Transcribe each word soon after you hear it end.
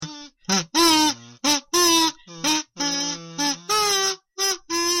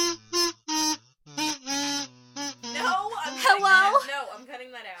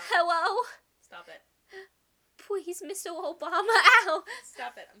No, Obama, ow!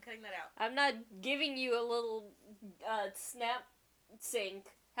 Stop it, I'm cutting that out. I'm not giving you a little, snap sync.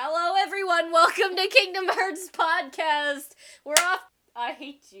 Hello, everyone, welcome to Kingdom Hearts Podcast! We're off... I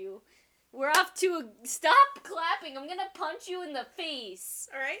hate you. We're off to stop clapping, I'm gonna punch you in the face.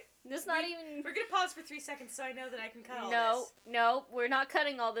 Alright? This not even... We're gonna pause for 3 seconds so I know that I can cut all this. No, we're not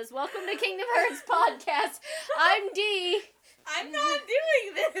cutting all this. Welcome to Kingdom Hearts Podcast. I'm Dee. I'm not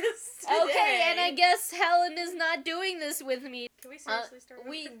doing this today. Okay, and I guess Helen is not doing this with me. Can we seriously start over?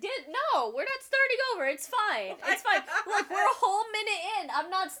 No, we're not starting over. It's fine. It's fine. Look, we're a whole minute in.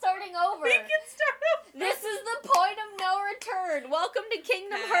 I'm not starting over. We can start over. This is the point of no return. Welcome to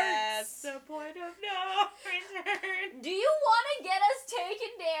Kingdom Hearts. That's the point of no return. Do you want to get us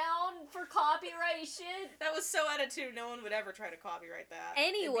taken down for copyright shit? That was so out of tune. No one would ever try to copyright that.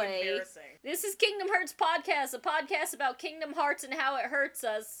 Anyway, it'd be embarrassing. This is Kingdom Hearts Podcast, a podcast about Kingdom Hearts and how it hurts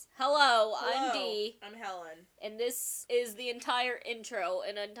us. Hello, I'm Dee. I'm Helen. And this is the entire intro,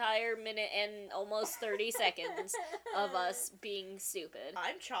 an entire minute and almost 30 seconds of us being stupid.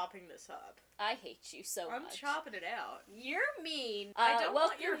 I'm chopping this up. I hate you so much. I'm chopping it out. You're mean. I don't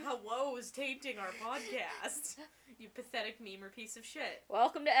want your hellos tainting our podcast. You pathetic memer piece of shit.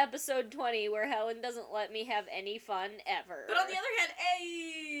 Welcome to episode 20, where Helen doesn't let me have any fun ever. But on the other hand,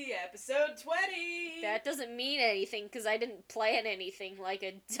 episode 20! That doesn't mean anything, because I didn't plan anything like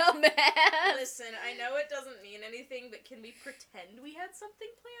a dumbass. Listen, I know it doesn't mean anything, but can we pretend we had something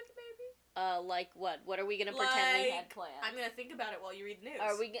planned, maybe? Like what? What are we gonna pretend we had planned? I'm gonna think about it while you read news.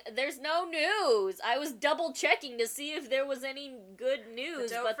 There's no news! I was double checking to see if there was any good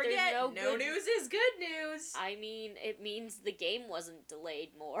news, but there's no news is good news! I mean, it means the game wasn't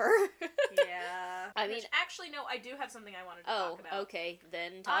delayed more. Yeah. I mean... Actually, no, I do have something I wanted to talk about. Oh, okay,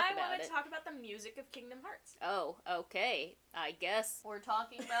 then talk about it. I want to talk about the music of Kingdom Hearts. Oh, okay. I guess we're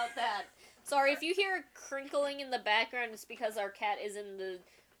talking about that. Sorry, if you hear a crinkling in the background, it's because our cat is in the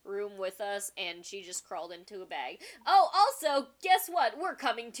room with us, and she just crawled into a bag. Oh, also, guess what? We're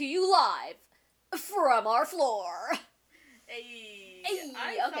coming to you live from our floor. Hey,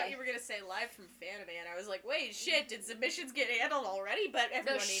 I thought you were gonna say live from Fanaman. I was like, wait, shit, did submissions get handled already? But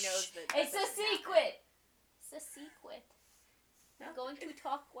everybody knows that. It's a secret. It's a secret. I'm going to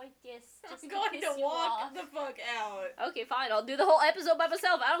talk like this. Just I'm going to walk the fuck out. Okay, fine. I'll do the whole episode by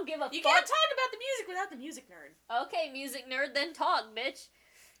myself. I don't give a fuck. You can't talk about the music without the music nerd. Okay, music nerd, then talk, bitch.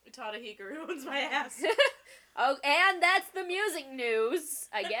 Utada Hikaru owns my ass. Oh, and that's the music news,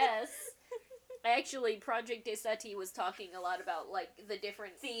 I guess. Actually, Project Desati was talking a lot about, like, the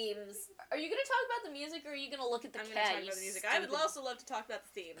different themes. Are you gonna talk about the music, or are you gonna look at the cat? I'm gonna talk about the music. I would also love to talk about the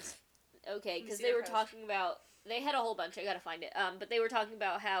themes. Okay, because they were talking about... They had a whole bunch, I gotta find it. But they were talking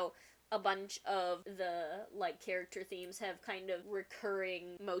about how a bunch of the, like, character themes have kind of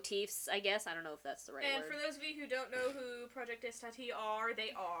recurring motifs, I guess. I don't know if that's the right word. And for those of you who don't know who Project Estati are,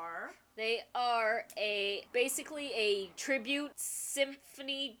 they are basically a tribute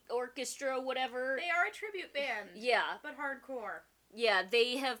symphony orchestra, whatever. They are a tribute band. Yeah. But hardcore. Yeah,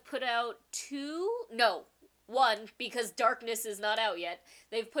 they have put out one, because Darkness is not out yet.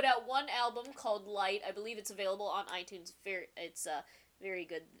 They've put out one album called Light. I believe it's available on iTunes. It's very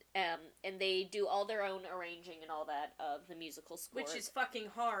good. And they do all their own arranging and all that of the musical score. Which is fucking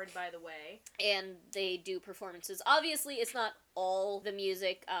hard, by the way. And they do performances. Obviously, it's not all the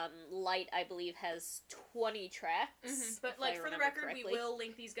music. Light, I believe, has 20 tracks. Mm-hmm. But, like, for the record, correctly. We will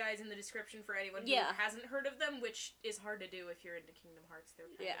link these guys in the description for anyone who hasn't heard of them, which is hard to do if you're into Kingdom Hearts. They're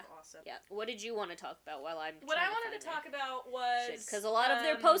kind of awesome. Yeah. What did you want to talk about while I'm What I wanted to talk about was... Because a lot of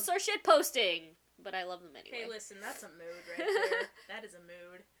their posts are shit posting. But I love them anyway. Hey, listen, that's a mood right there. That is a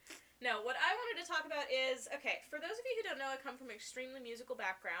mood. No, what I wanted to talk about is, okay, for those of you who don't know, I come from an extremely musical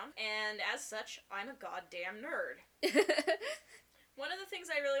background, and as such, I'm a goddamn nerd. One of the things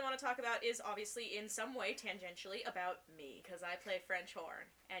I really want to talk about is, obviously, in some way, tangentially, about me, because I play French horn.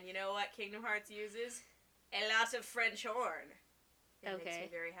 And you know what Kingdom Hearts uses? A lot of French horn. It makes me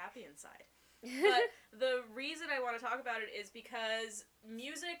very happy inside. But the reason I want to talk about it is because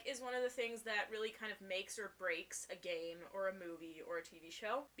music is one of the things that really kind of makes or breaks a game or a movie or a TV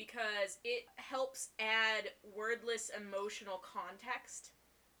show, because it helps add wordless emotional context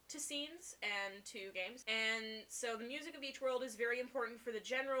to scenes and to games. And so the music of each world is very important for the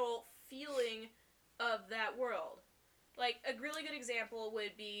general feeling of that world. Like, a really good example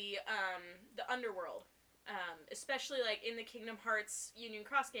would be the Underworld. Especially, like, in the Kingdom Hearts Union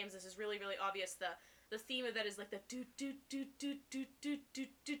Cross games, this is really, really obvious. The theme of that is, like, the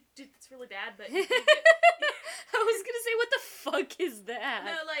do-do-do-do-do-do-do-do. That's really bad, but... I was gonna say, what the fuck is that?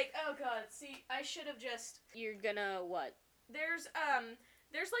 No, like, oh god, see, I should have just... You're gonna, what? There's,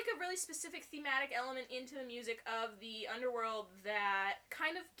 there's like a really specific thematic element into the music of the underworld that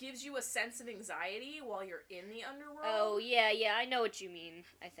kind of gives you a sense of anxiety while you're in the underworld. Oh, yeah, I know what you mean,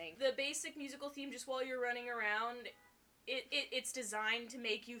 I think. The basic musical theme, just while you're running around, it's designed to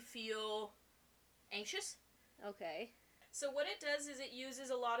make you feel anxious. Okay. So what it does is it uses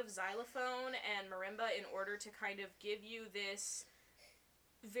a lot of xylophone and marimba in order to kind of give you this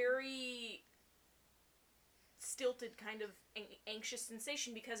very stilted kind of anxious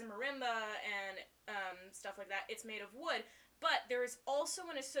sensation, because a marimba and stuff like that, it's made of wood, but there is also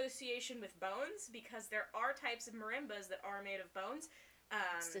an association with bones, because there are types of marimbas that are made of bones.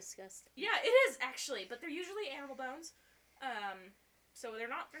 It's disgusting. Yeah, it is actually, but they're usually animal bones. So they're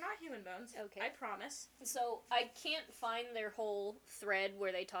not human bones. Okay. I promise. So I can't find their whole thread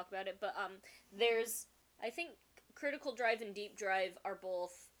where they talk about it, but there's, I think Critical Drive and Deep Drive are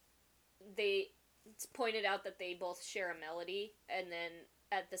both, it's pointed out that they both share a melody, and then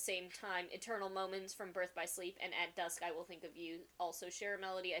at the same time, Eternal Moments from Birth by Sleep and At Dusk I Will Think of You also share a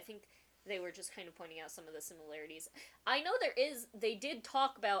melody. I think they were just kind of pointing out some of the similarities. I know they did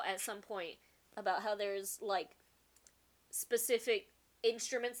talk about at some point about how there's like specific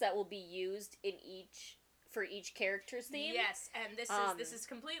instruments that will be used for each character's theme. Yes, and this is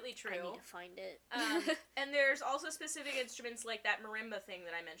completely true. I need to find it. And there's also specific instruments like that marimba thing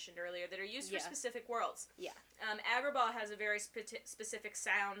that I mentioned earlier that are used for specific worlds. Yeah. Agrabah has a very specific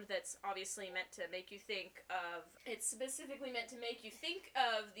sound that's obviously meant to make you think of... It's specifically meant to make you think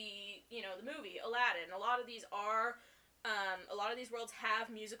of the movie Aladdin. A lot of these worlds have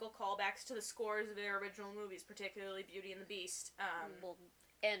musical callbacks to the scores of their original movies, particularly Beauty and the Beast.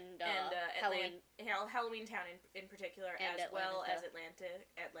 And Halloween Town in particular, and as well as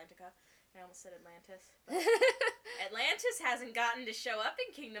Atlantica. I almost said Atlantis. But Atlantis hasn't gotten to show up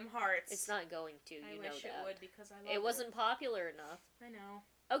in Kingdom Hearts. It's not going to, I wish it would, because I love it. It wasn't popular enough. I know.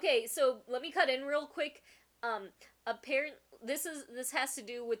 Okay, so let me cut in real quick. This has to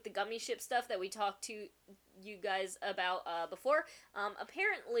do with the gummy ship stuff that we talked to you guys about before.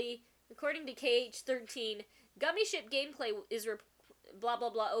 Apparently, according to KH13, gummy ship gameplay is blah blah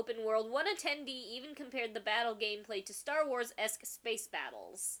blah open world. One attendee even compared the battle gameplay to Star Wars-esque space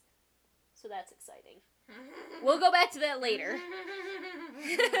battles. So that's exciting. We'll go back to that later.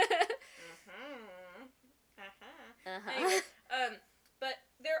 Anyway, but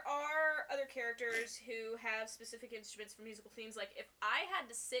there are other characters who have specific instruments for musical themes. Like, if I had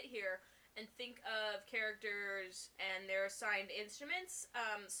to sit here and think of characters and their assigned instruments,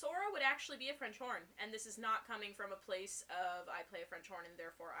 Sora would actually be a French horn. And this is not coming from a place of, I play a French horn and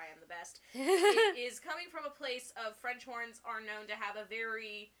therefore I am the best. It is coming from a place of French horns are known to have a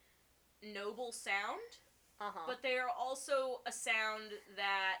very noble sound. But they are also a sound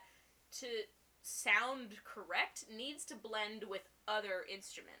that, to sound correct, needs to blend with other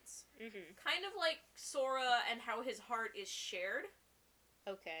instruments. Kind of like Sora and how his heart is shared.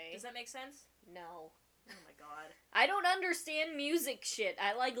 Okay. Does that make sense? No. Oh my god. I don't understand music shit.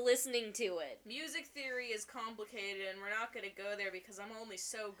 I like listening to it. Music theory is complicated, and we're not going to go there because I'm only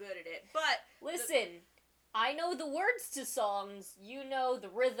so good at it. But listen, I know the words to songs. You know the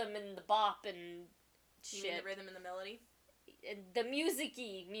rhythm and the bop and shit. You mean the rhythm and the melody? The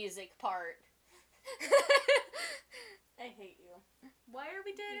music-y music part. I hate you. Why are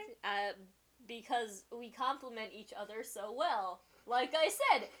we dating? Because we complement each other so well. Like I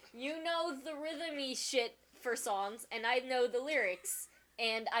said, you know the rhythm-y shit for songs, and I know the lyrics.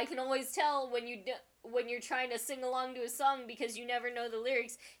 And I can always tell when you're trying to sing along to a song because you never know the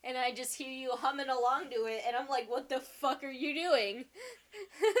lyrics, and I just hear you humming along to it, and I'm like, what the fuck are you doing?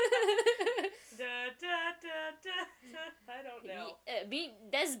 I don't know.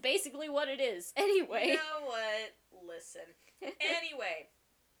 That's basically what it is. Anyway. You know what? Listen. Anyway,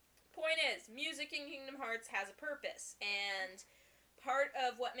 point is, music in Kingdom Hearts has a purpose, and part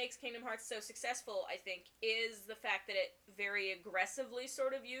of what makes Kingdom Hearts so successful, I think, is the fact that it very aggressively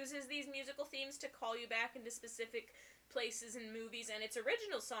sort of uses these musical themes to call you back into specific places and movies, and its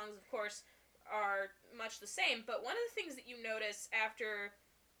original songs, of course, are much the same, but one of the things that you notice after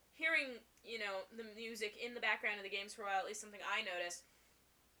hearing, the music in the background of the games for a while, at least something I noticed,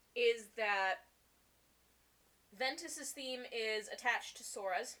 is that Ventus's theme is attached to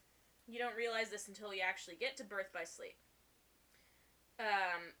Sora's. You don't realize this until you actually get to Birth by Sleep.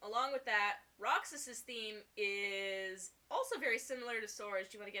 Along with that, Roxas's theme is also very similar to Sora's.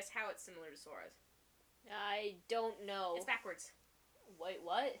 Do you want to guess how it's similar to Sora's? I don't know. It's backwards. Wait,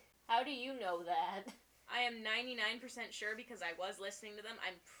 what? How do you know that? I am 99% sure because I was listening to them.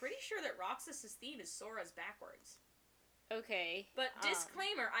 I'm pretty sure that Roxas's theme is Sora's backwards. Okay. But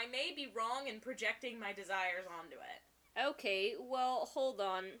disclaimer, I may be wrong in projecting my desires onto it. Okay, well, hold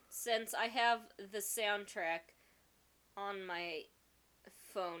on. Since I have the soundtrack on my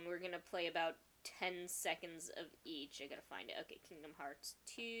phone, we're gonna play about 10 seconds of each. I gotta find it. Okay, Kingdom Hearts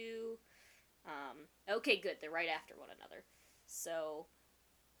 2. Okay, good. They're right after one another. So,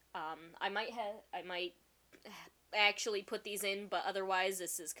 I might actually put these in, but otherwise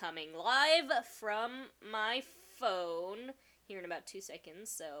this is coming live from my phone here in about 2 seconds.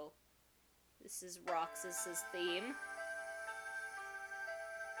 So, this is Roxas's theme.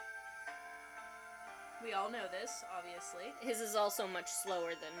 We all know this, obviously. His is also much slower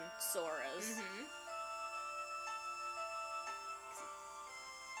than Sora's. Mm-hmm.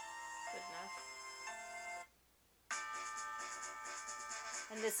 Good enough.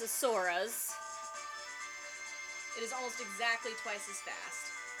 And this is Sora's. It is almost exactly twice as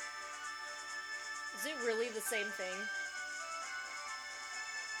fast. Is it really the same thing?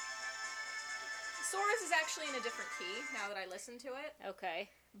 Sora's is actually in a different key, now that I listen to it. Okay.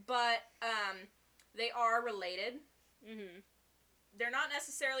 But, they are related. Mm-hmm. They're not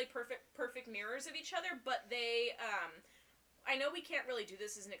necessarily perfect mirrors of each other, but they, I know we can't really do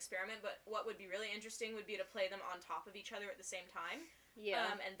this as an experiment, but what would be really interesting would be to play them on top of each other at the same time.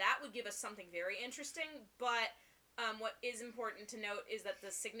 Yeah. And that would give us something very interesting, but what is important to note is that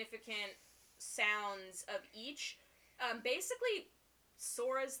the significant sounds of each, basically,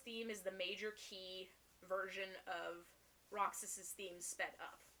 Sora's theme is the major key version of Roxas's theme sped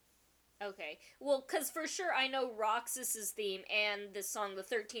up. Okay. Well, because for sure I know Roxas's theme and this song, The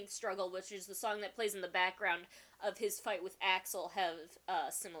 13th Struggle, which is the song that plays in the background of his fight with Axel, have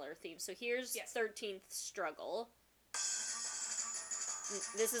similar themes. So here's 13th Struggle.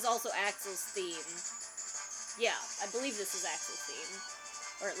 This is also Axel's theme. Yeah, I believe this is Axel's theme.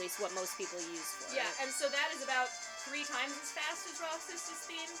 Or at least what most people use for it. Yeah, and so that is about 3 times as fast as Roxas's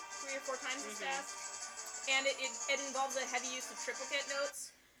theme. 3 or 4 times as fast. And it involves a heavy use of triplicate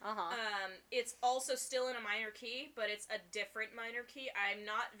notes. Uh-huh. It's also still in a minor key, but it's a different minor key. I'm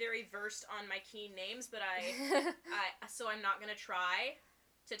not very versed on my key names, but so I'm not gonna try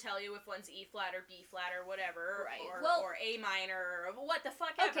to tell you if one's E flat or B flat or whatever, right. or A minor or what the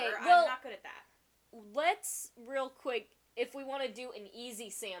fuck ever. Okay, well, I'm not good at that. Let's real quick, if we want to do an easy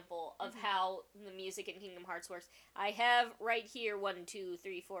sample of how the music in Kingdom Hearts works, I have right here 1, 2,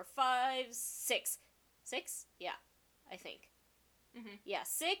 3, 4, 5, 6. 6? Yeah, I think. Yeah,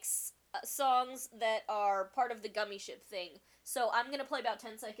 6 songs that are part of the Gummy Ship thing. So I'm going to play about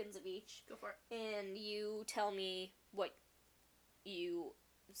 10 seconds of each. Go for it. And you tell me what you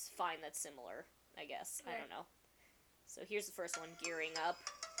find that's similar, I guess. Okay. I don't know. So here's the first one, Gearing Up.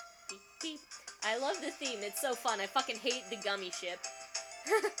 Beep, beep. I love the theme. It's so fun. I fucking hate the Gummy Ship.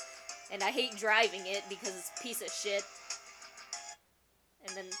 And I hate driving it because it's a piece of shit.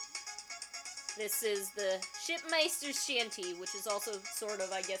 And then this is the Shipmeister's Shanty, which is also sort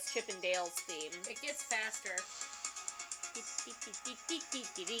of, I guess, Chip and Dale's theme. It gets faster. But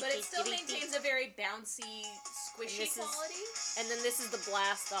it still maintains a very bouncy, squishy quality. And then this is the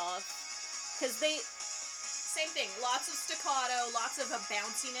Blast Off. Because they... Same thing. Lots of staccato, lots of a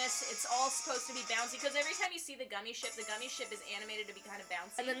bounciness. It's all supposed to be bouncy, because every time you see the Gummy Ship is animated to be kind of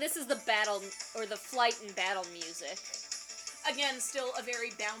bouncy. And then this is the battle, or the flight and battle music. Again, still a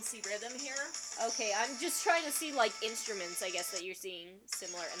very bouncy rhythm here. Okay, I'm just trying to see, like, instruments, I guess, that you're seeing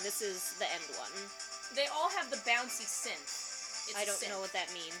similar, and this is the end one. They all have the bouncy synth. I don't know what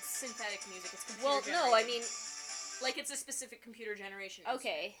that means. Synthetic music. It's computer generated. Well, no, I mean... Like, it's a specific computer generation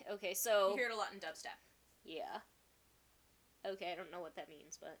instrument. Okay, so... You hear it a lot in dubstep. Yeah. Okay, I don't know what that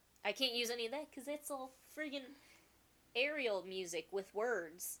means, but... I can't use any of that, because it's all friggin' aerial music with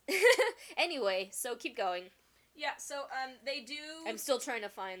words. Anyway, so keep going. Yeah, so, they do... I'm still trying to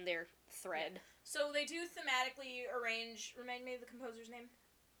find their thread. Yeah. So they do thematically arrange... Remind me of the composer's name?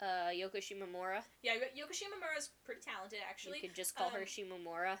 Yoko Shimomura. Yeah, Yoko Shimomura's pretty talented, actually. You could just call her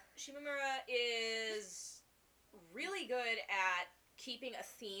Shimomura. Shimomura is really good at keeping a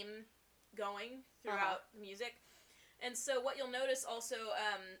theme going throughout the music. And so what you'll notice also,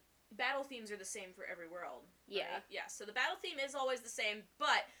 battle themes are the same for every world. Right? Yeah. Yeah, so the battle theme is always the same,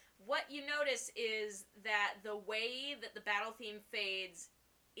 but... What you notice is that the way that the battle theme fades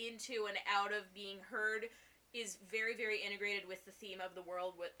into and out of being heard is very, very integrated with the theme of the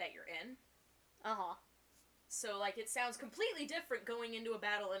world that you're in. Uh-huh. So, like, it sounds completely different going into a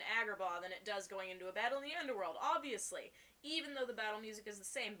battle in Agrabah than it does going into a battle in the Underworld, obviously. Even though the battle music is the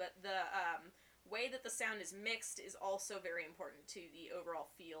same, but the way that the sound is mixed is also very important to the overall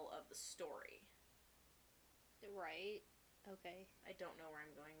feel of the story. Right. Okay. I don't know where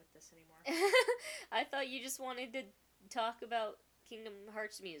I'm going with this anymore. I thought you just wanted to talk about Kingdom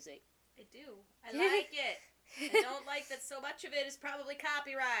Hearts music. I do. I like it. I don't like that so much of it is probably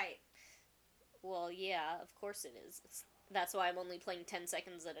copyright. Well, yeah, of course it is. That's why I'm only playing 10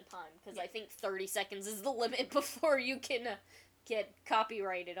 seconds at a time, because I think 30 seconds is the limit before you can get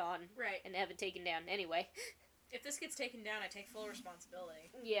copyrighted on Right. and have it taken down. Anyway. If this gets taken down, I take full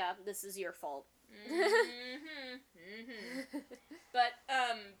responsibility. Yeah, this is your fault. But,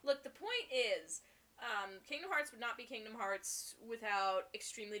 look, the point is, Kingdom Hearts would not be Kingdom Hearts without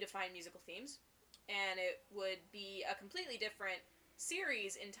extremely defined musical themes, and it would be a completely different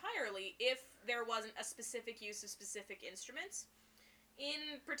series entirely if there wasn't a specific use of specific instruments.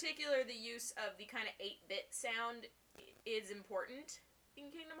 In particular, the use of the kind of 8-bit sound is important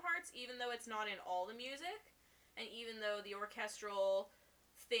in Kingdom Hearts, even though it's not in all the music. And even though the orchestral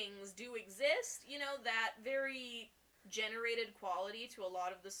things do exist, you know, that very generated quality to a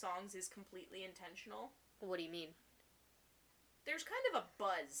lot of the songs is completely intentional. What do you mean? There's kind of a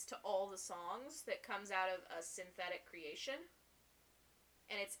buzz to all the songs that comes out of a synthetic creation.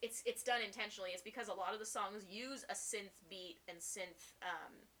 And it's done intentionally. It's because a lot of the songs use a synth beat and synth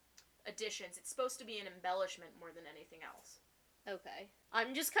additions. It's supposed to be an embellishment more than anything else. Okay.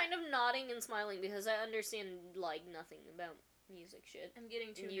 I'm just kind of nodding and smiling because I understand, like, nothing about music shit. I'm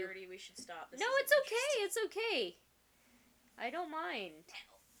getting too nerdy. We should stop. No, it's okay. It's okay. I don't mind.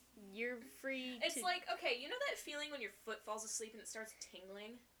 You're free to... It's like, okay, you know that feeling when your foot falls asleep and it starts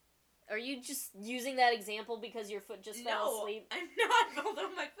tingling? Are you just using that example because your foot just fell asleep? No, I'm not, although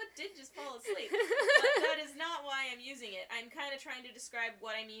my foot did just fall asleep. But that is not why I'm using it. I'm kind of trying to describe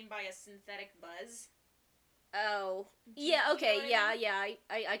what I mean by a synthetic buzz. Oh. Yeah, okay,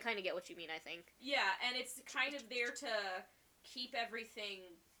 I kind of get what you mean, I think. Yeah, and it's kind of there to keep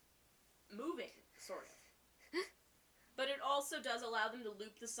everything moving, sort of. But it also does allow them to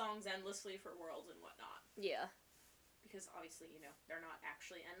loop the songs endlessly for worlds and whatnot. Yeah. Because obviously, you know, they're not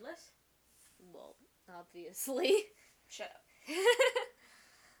actually endless. Well, obviously. Shut up.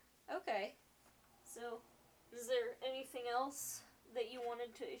 Okay. So, is there anything else that you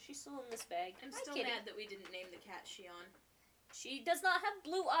wanted to... Is she still in this bag? I'm still mad that we didn't name the cat Shion. She does not have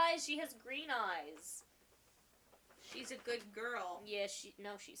blue eyes, she has green eyes. She's a good girl. Yeah,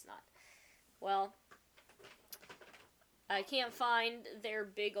 no, she's not. Well, I can't find their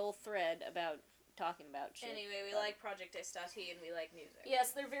big old thread about talking about shit. Anyway, we like Project Estati and we like music.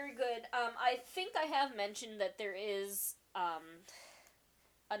 Yes, they're very good. I think I have mentioned that there is,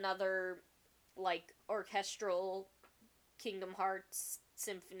 another, like, orchestral Kingdom Hearts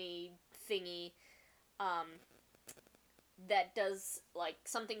symphony thingy, that does, like,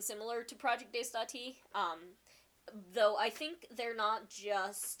 something similar to Project Estati. Though I think they're not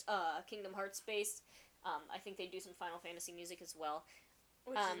just, Kingdom Hearts based. I think they do some Final Fantasy music as well.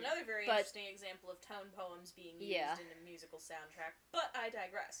 Which is another very interesting example of tone poems being used in a musical soundtrack. But I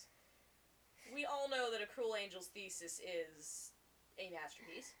digress. We all know that A Cruel Angel's Thesis is a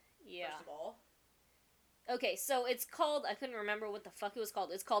masterpiece. Yeah. First of all. Okay, so it's called, I couldn't remember what the fuck it was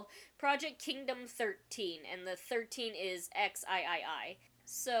called. It's called Project Kingdom 13, and the 13 is XIII.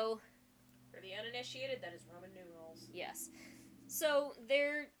 So... For the uninitiated, that is Roman numerals. Yes. So,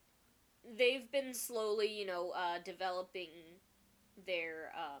 they've been slowly, you know, developing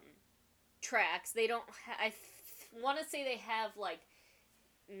their, tracks. They don't, I want to say they have, like,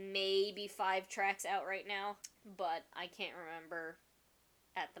 maybe 5 tracks out right now, but I can't remember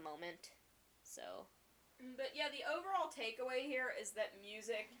at the moment, so... But yeah, the overall takeaway here is that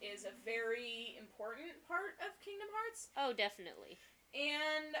music is a very important part of Kingdom Hearts. Oh, definitely.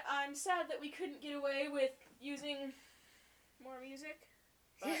 And I'm sad that we couldn't get away with using more music.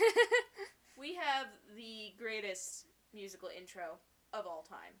 But we have the greatest musical intro of all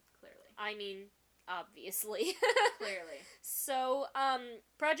time, clearly. I mean, obviously. Clearly. So,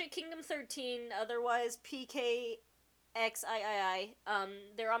 Project Kingdom 13, otherwise PKXIII,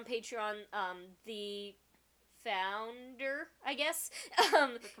 they're on Patreon. The founder, I guess,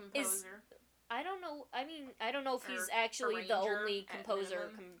 the composer. I don't know. I mean, I don't know if he's actually the only composer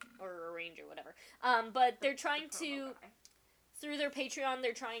or arranger, whatever. But they're trying to, through their Patreon,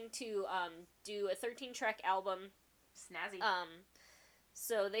 they're trying to do a 13-track album. Snazzy.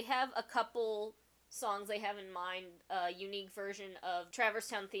 So they have a couple songs they have in mind. A unique version of Traverse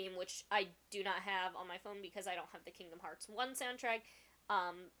Town theme, which I do not have on my phone because I don't have the Kingdom Hearts 1 soundtrack.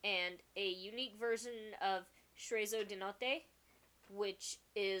 And a unique version of Shrezo de Notte, which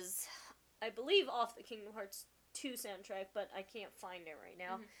is, I believe, off the Kingdom Hearts 2 soundtrack, but I can't find it right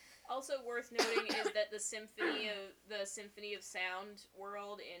now. Mm-hmm. Also worth noting is that the Symphony of Sound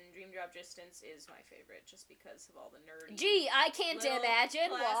world in Dream Drop Distance is my favorite, just because of all the nerdy. Gee, I can't imagine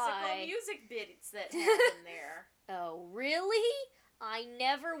classical why. music bits that happen there. Oh, really? I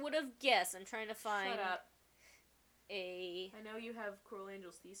never would have guessed. I'm trying to find. Shut up. a... I know you have Cruel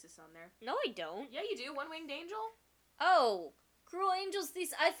Angel's Thesis on there. No, I don't. Yeah, you do. One-Winged Angel? Oh, Cruel Angel's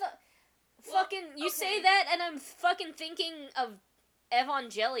Thesis. I thought... Well, fucking... You say okay. that, and I'm fucking thinking of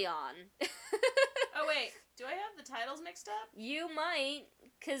Evangelion. Oh, wait. Do I have the titles mixed up? You might,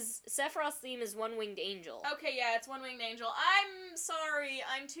 because Sephiroth's theme is One-Winged Angel. Okay, yeah, it's One-Winged Angel. I'm sorry.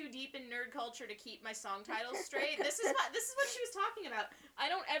 I'm too deep in nerd culture to keep my song titles straight. This is what she was talking about. I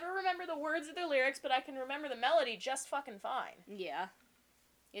don't ever remember the words of the lyrics, but I can remember the melody just fucking fine. Yeah.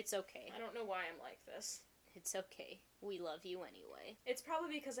 It's okay. I don't know why I'm like this. It's okay. We love you anyway. It's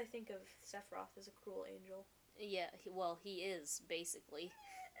probably because I think of Sephiroth as a cruel angel. Yeah, he is, basically.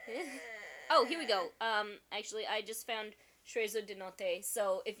 Oh, here we go. Actually, I just found Shrezzo de Notte,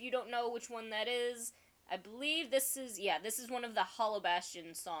 so if you don't know which one that is, I believe this is one of the Hollow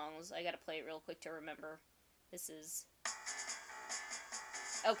Bastion songs. I gotta play it real quick to remember. This is...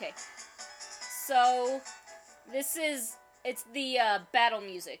 Okay. So, it's the, battle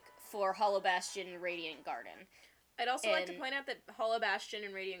music for Hollow Bastion Radiant Garden. I'd also like to point out that Hollow Bastion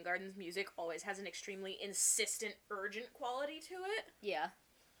and Radiant Garden's music always has an extremely insistent, urgent quality to it. Yeah.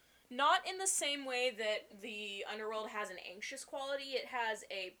 Not in the same way that the Underworld has an anxious quality. It has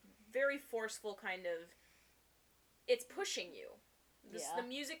a very forceful kind of... It's pushing you. The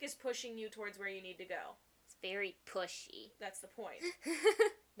music is pushing you towards where you need to go. It's very pushy. That's the point.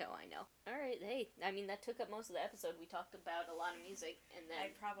 No, I know. Alright, hey, I mean, that took up most of the episode. We talked about a lot of music, and then...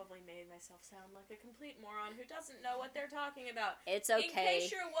 I probably made myself sound like a complete moron who doesn't know what they're talking about. It's okay. In case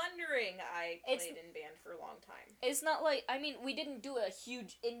you're wondering, I played in band for a long time. It's not like... I mean, we didn't do a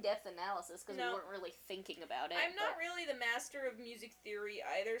huge, in-depth analysis, because we weren't really thinking about it. I'm not really the master of music theory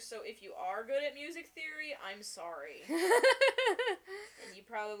either, so if you are good at music theory, I'm sorry. And you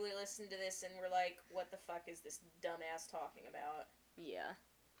probably listened to this and were like, what the fuck is this dumbass talking about? Yeah.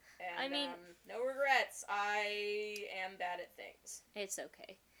 And, I mean... no regrets. I am bad at things. It's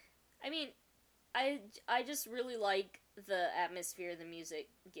okay. I mean, I just really like the atmosphere the music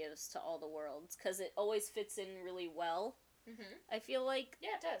gives to all the worlds, because it always fits in really well. Mm-hmm. I feel like...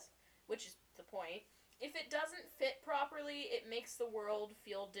 Yeah, it does. Which is the point. If it doesn't fit properly, it makes the world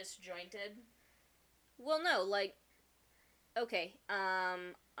feel disjointed. Well, no, like... Okay,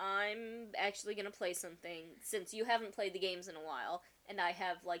 I'm actually gonna play something, since you haven't played the games in a while, and I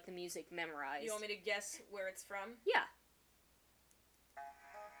have, like, the music memorized. You want me to guess where it's from? Yeah.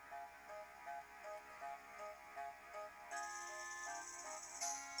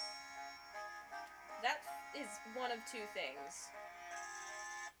 That is one of two things.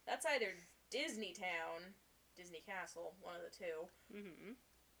 That's either Disney Town, Disney Castle, one of the two. Mm-hmm.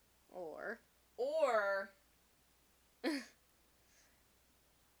 Or...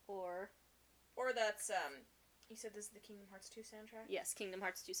 Or that's, you said this is the Kingdom Hearts 2 soundtrack? Yes, Kingdom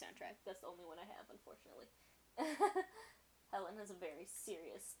Hearts 2 soundtrack. That's the only one I have, unfortunately. Helen has a very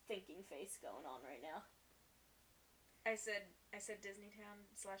serious thinking face going on right now. I said Disney Town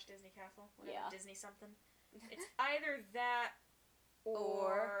 / Disney Castle. Whatever, Yeah. Disney something. It's either that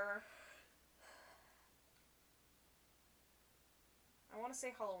or... I want to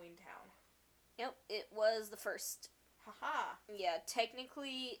say Halloween Town. Yep, it was the first. Haha. Yeah,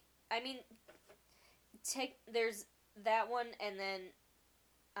 technically, I mean, there's that one, and then,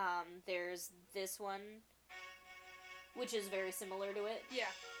 there's this one, which is very similar to it. Yeah.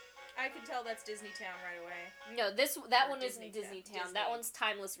 I could tell that's Disney Town right away. No, that one isn't Disney Disney Town. Disney. That one's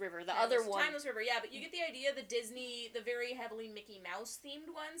Timeless River. The other one... Timeless River, yeah, but you get the idea. The very heavily Mickey Mouse themed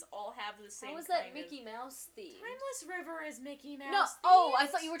ones all have the same How is kind that Mickey Mouse theme? Timeless River is Mickey Mouse No, themed. I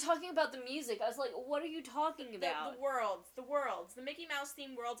thought you were talking about the music. I was like, what are you talking about? The worlds. The Mickey Mouse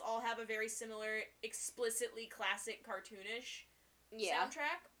themed worlds all have a very similar, explicitly classic cartoonish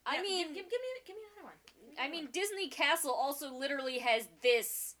soundtrack. I mean... Give me another one. I mean, Disney Castle also literally has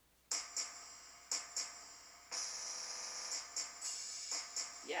this...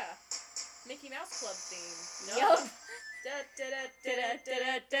 Yeah. Mickey Mouse Club theme. Yup.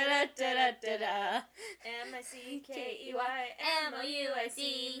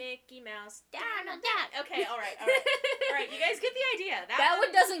 MICKEYMOUSE Mickey Mouse. Okay, alright. Alright, you guys get the idea. That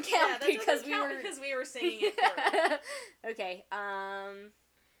one doesn't count because we were singing it first. Okay,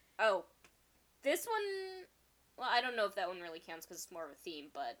 oh. This one, well, I don't know if that one really counts because it's more of a theme,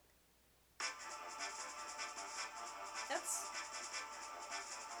 but... That's...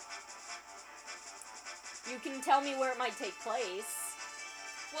 You can tell me where it might take place.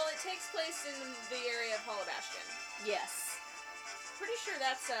 Well, it takes place in the area of Hollow Bastion. Yes. Pretty sure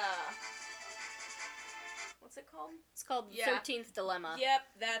that's, what's it called? It's called 13th Dilemma. Yep,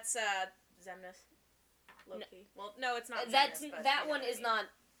 that's, Xemnas. Loki. No. Well, no, it's not That one is not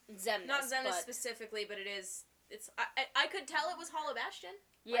Xemnas. Not Xemnas specifically, but it is I could tell it was Hollow Bastion.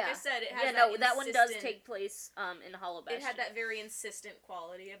 Yeah. Like I said, it has yeah, that no, that one does insistent- take place in Hollow Bastion. It had that very insistent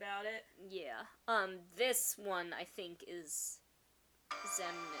quality about it. Yeah. This one I think is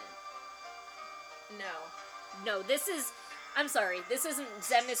Zemnis. No, this is. I'm sorry. This isn't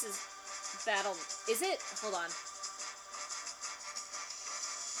Zemnis's battle. Is it? Hold on.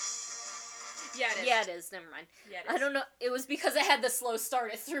 Yeah, it is. Yeah, it is. Never mind. Yeah, it is. I don't know. It was because it had the slow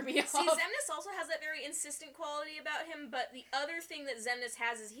start. It threw me off. See, Zemnis also has that very insistent quality about him, but the other thing that Zemnis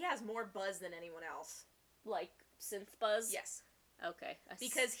has is he has more buzz than anyone else. Like synth buzz. Yes. Okay.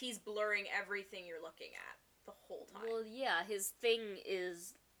 Because he's blurring everything you're looking at the whole time. Well, yeah, his thing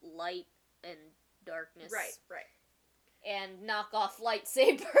is light and darkness. Right. And knockoff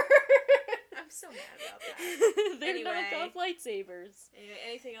lightsaber. I'm so mad about that. They're Anyway. knockoff lightsabers.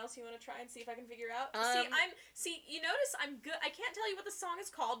 Anything else you want to try and see if I can figure out? Um, You notice I'm good. I can't tell you what the song is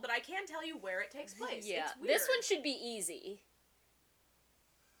called, but I can tell you where it takes place. Yeah, It's weird. this one should be easy.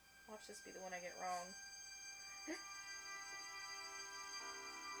 Watch this be the one I get wrong.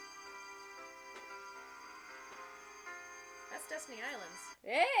 That's Destiny Islands.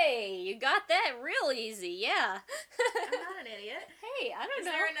 Hey, you got that real easy, yeah. I'm not an idiot. Hey, I don't Is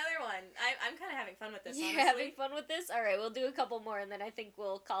know. there another one? I'm kind of having fun with this, You honestly. having fun with this? Alright, we'll do a couple more and then I think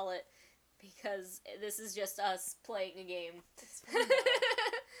we'll call it because this is just us playing a game. It's fun, though.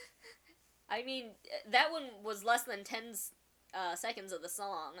 I mean, that one was less than 10 seconds of the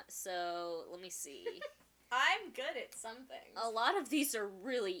song, so let me see. I'm good at some things. A lot of these are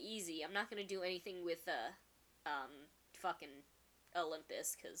really easy. I'm not gonna do anything with, fucking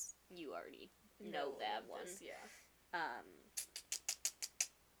Olympus, because you already know that Olympus, one. Yeah.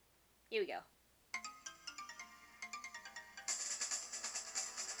 Here we go.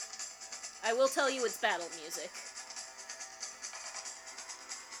 I will tell you it's battle music.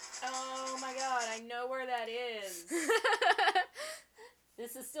 Oh my god, I know where that is.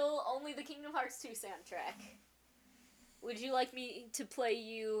 This is still only the Kingdom Hearts 2 soundtrack. Would you like me to play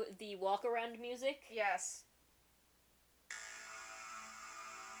you the walk-around music? Yes.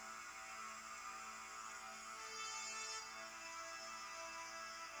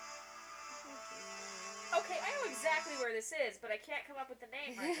 Okay, I know exactly where this is, but I can't come up with the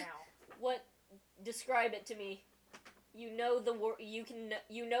name right now. What? Describe it to me. You know the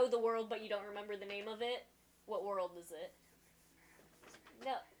you know the world, but you don't remember the name of it. What world is it?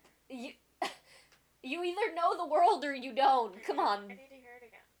 No, you you either know the world or you don't. Come on. I need to hear it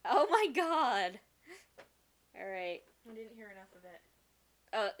again. Oh my god. All right. I didn't hear enough of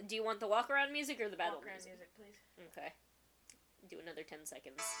it. Do you want the walk around music or the battle Walk around music? music, please. Okay. Do another 10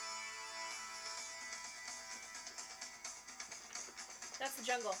 seconds. That's the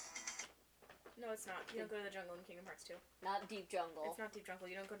jungle. No, it's not. You don't go to the jungle in Kingdom Hearts 2. Not Deep Jungle. It's not Deep Jungle.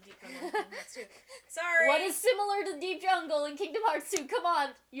 You don't go to Deep Jungle in Kingdom Hearts 2. Sorry! What is similar to Deep Jungle in Kingdom Hearts 2? Come on,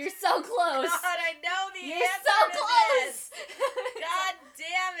 you're so close. God, I know the You're answer so to close. this! God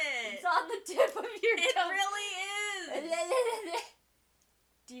damn it! It's on the tip of your It tongue. really is!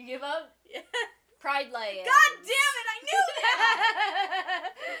 Do you give up? Yeah. Pride Land. God damn it! I knew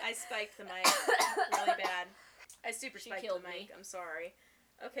that! I spiked the mic really bad. I super She spiked the killed mic. me. I'm sorry.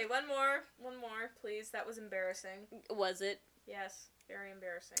 Okay, one more, please. That was embarrassing. Was it? Yes, very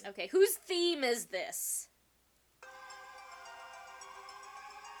embarrassing. Okay, whose theme is this?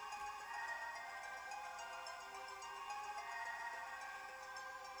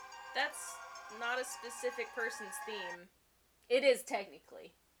 That's not a specific person's theme. It is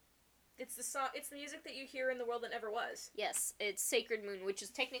technically. It's the song. It's the music that you hear in The World That Never Was. Yes, it's Sacred Moon, which is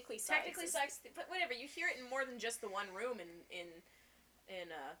technically Technically, Saix's. but whatever. You hear it in more than just the one room in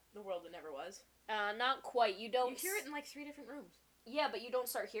The World That Never Was. Not quite. You don't. You hear it in like 3 different rooms. Yeah, but you don't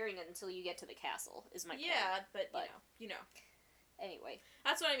start hearing it until you get to the castle. Is my point. Yeah, but But- you know. Anyway.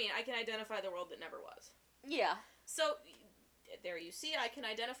 That's what I mean. I can identify The World That Never Was. Yeah. So, there you see, I can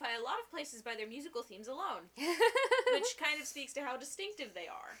identify a lot of places by their musical themes alone. Which kind of speaks to how distinctive they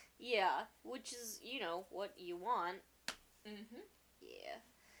are. Yeah, which is, what you want. Mm-hmm. Yeah.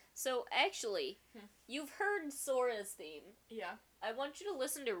 So, actually, you've heard Sora's theme. Yeah. I want you to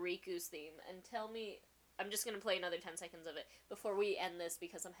listen to Riku's theme and tell me... I'm just going to play another 10 seconds of it before we end this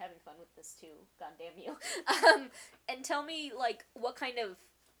because I'm having fun with this too. God damn you. And tell me, what kind of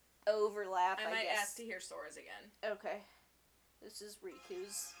overlap, I might guess. ask to hear Sora's again. Okay. This is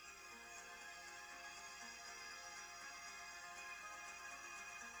Riku's.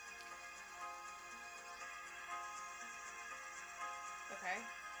 Okay.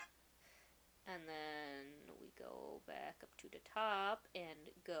 And then we go back up to the top and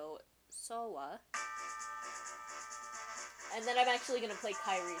go Soa. And then I'm actually gonna play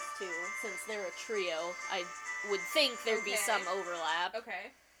Kyrie's too, since they're a trio. I would think there'd be some overlap.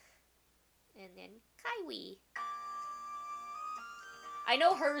 Okay. And then Kyrie. I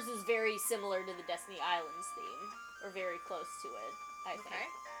know hers is very similar to the Destiny Islands theme, or very close to it, I think. Okay.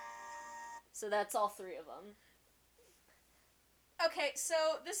 So that's all three of them. Okay, so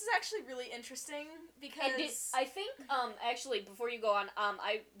this is actually really interesting because I think, actually, before you go on,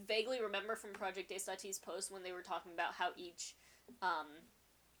 I vaguely remember from Project Ace.t's post when they were talking about how each,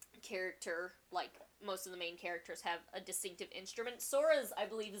 character, like, most of the main characters have a distinctive instrument. Sora's, I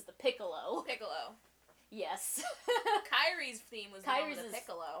believe, is the piccolo. Piccolo. Yes. Kyrie's theme was the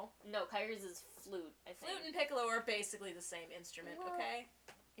piccolo. No, Kyrie's is flute, I think. Flute and piccolo are basically the same instrument, okay?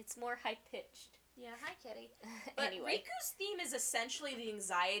 It's more high-pitched. Yeah, hi, Kitty. But Anyway. Riku's theme is essentially the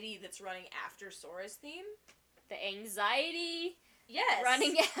anxiety that's running after Sora's theme. The anxiety Yes.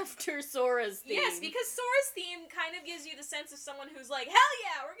 running after Sora's theme. Yes, because Sora's theme kind of gives you the sense of someone who's like, hell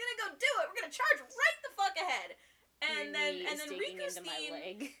yeah, we're gonna go do it. We're gonna charge right the fuck ahead. And then Riku's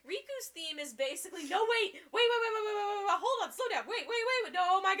theme is basically, no, wait, hold on, slow down, wait, no,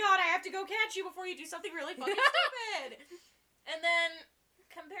 oh my god, I have to go catch you before you do something really fucking stupid. And then,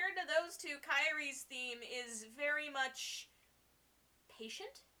 compared to those two, Kyrie's theme is very much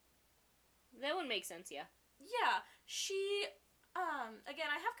patient. That would make sense, yeah. Yeah, she,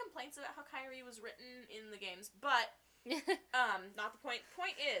 again, I have complaints about how Kyrie was written in the games, but, not the point.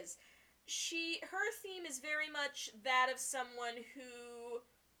 Point is, her theme is very much that of someone who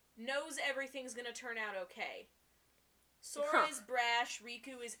knows everything's gonna turn out okay. Sora is brash,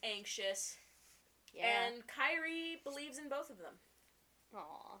 Riku is anxious, and Kyrie believes in both of them.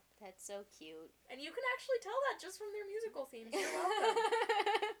 Aw, that's so cute. And you can actually tell that just from their musical themes. You're welcome.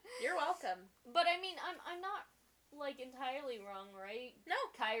 You're welcome. But I mean, I'm not, like, entirely wrong, right? No.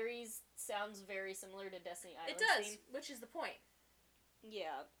 Kyrie's sounds very similar to Destiny Islands It does, theme. which is the point.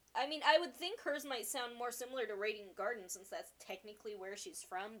 Yeah. I mean, I would think hers might sound more similar to Radiant Garden, since that's technically where she's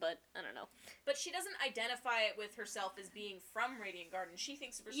from, but I don't know. But she doesn't identify it with herself as being from Radiant Garden. She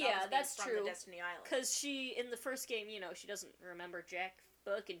thinks of herself as being from the Destiny Islands. Because she, in the first game, you know, she doesn't remember jack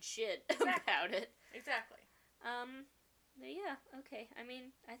fucking shit Exactly. about it. Exactly. But yeah, okay. I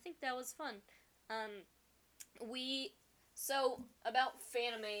mean, I think that was fun. So, about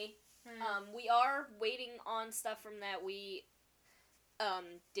Fanime, we are waiting on stuff from that. We,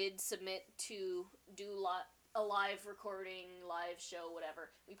 did submit to do a live recording, live show, whatever.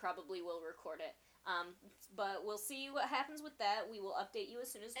 We probably will record it. But we'll see what happens with that. We will update you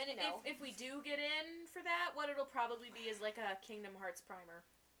as soon as we know. And if we do get in for that, what it'll probably be is like a Kingdom Hearts primer.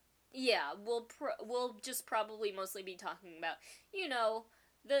 Yeah, we'll just probably mostly be talking about, you know,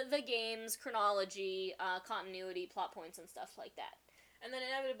 the games, chronology, continuity, plot points, and stuff like that. And then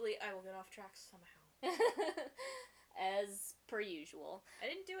inevitably, I will get off track somehow. As per usual. I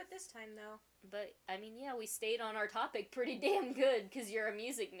didn't do it this time, though. But, I mean, yeah, we stayed on our topic pretty damn good, because you're a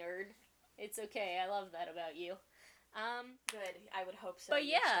music nerd. It's okay, I love that about you. Good, I would hope so. But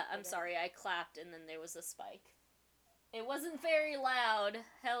yeah, I'm sorry, I clapped and then there was a spike. It wasn't very loud.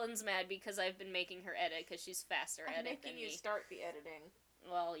 Helen's mad because I've been making her edit, because she's faster at it than me. Making you start the editing.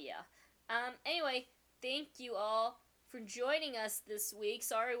 Well, yeah. Anyway, thank you all for joining us this week.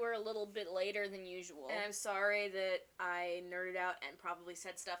 Sorry we're a little bit later than usual. And I'm sorry that I nerded out and probably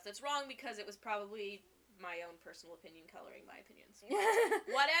said stuff that's wrong, because it was probably my own personal opinion coloring my opinions.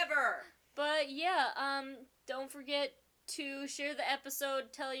 Whatever! But yeah, don't forget to share the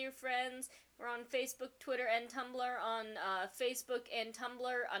episode, tell your friends. We're on Facebook, Twitter, and Tumblr. On Facebook and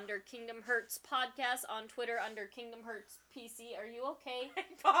Tumblr under Kingdom Hearts Podcast. On Twitter under Kingdom Hearts PC. Are you okay? I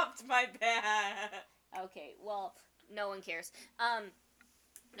popped my back. Okay, well, no one cares.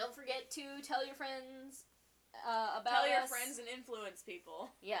 Don't forget to tell your friends about Tell your us. friends and influence people.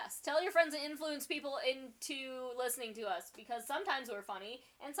 Yes, tell your friends and influence people into listening to us, because sometimes we're funny,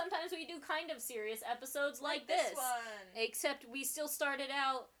 and sometimes we do kind of serious episodes like this one. Except we still started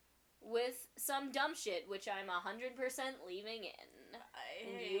out with some dumb shit, which I'm 100% leaving in.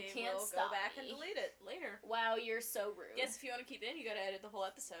 And you can't stop go back me. and delete it later. Wow, you're so rude. Yes, if you want to keep it in, you gotta edit the whole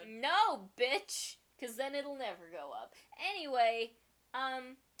episode. No, bitch! Because then it'll never go up. Anyway,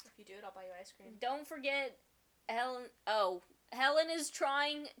 If you do it, I'll buy you ice cream. don't forget Helen is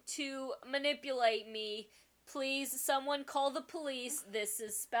trying to manipulate me. Please, someone call the police. This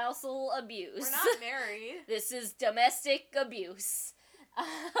is spousal abuse. We're not married. This is domestic abuse.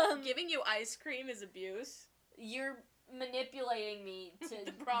 Giving you ice cream is abuse. You're manipulating me to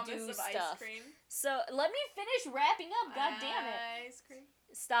The promise do of stuff. ice cream. So, let me finish wrapping up, god damn it. Ice cream.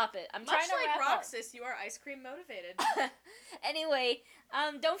 Stop it. I'm Much trying to like wrap up. Roxas, you are ice cream motivated. Anyway,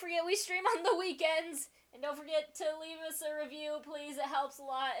 don't forget we stream on the weekends. And don't forget to leave us a review, please. It helps a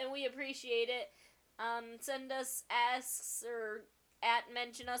lot, and we appreciate it. Send us asks or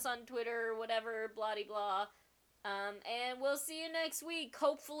mention us on Twitter or whatever, blah de blah. And we'll see you next week.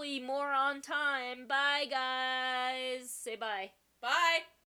 Hopefully more on time. Bye, guys. Say bye. Bye.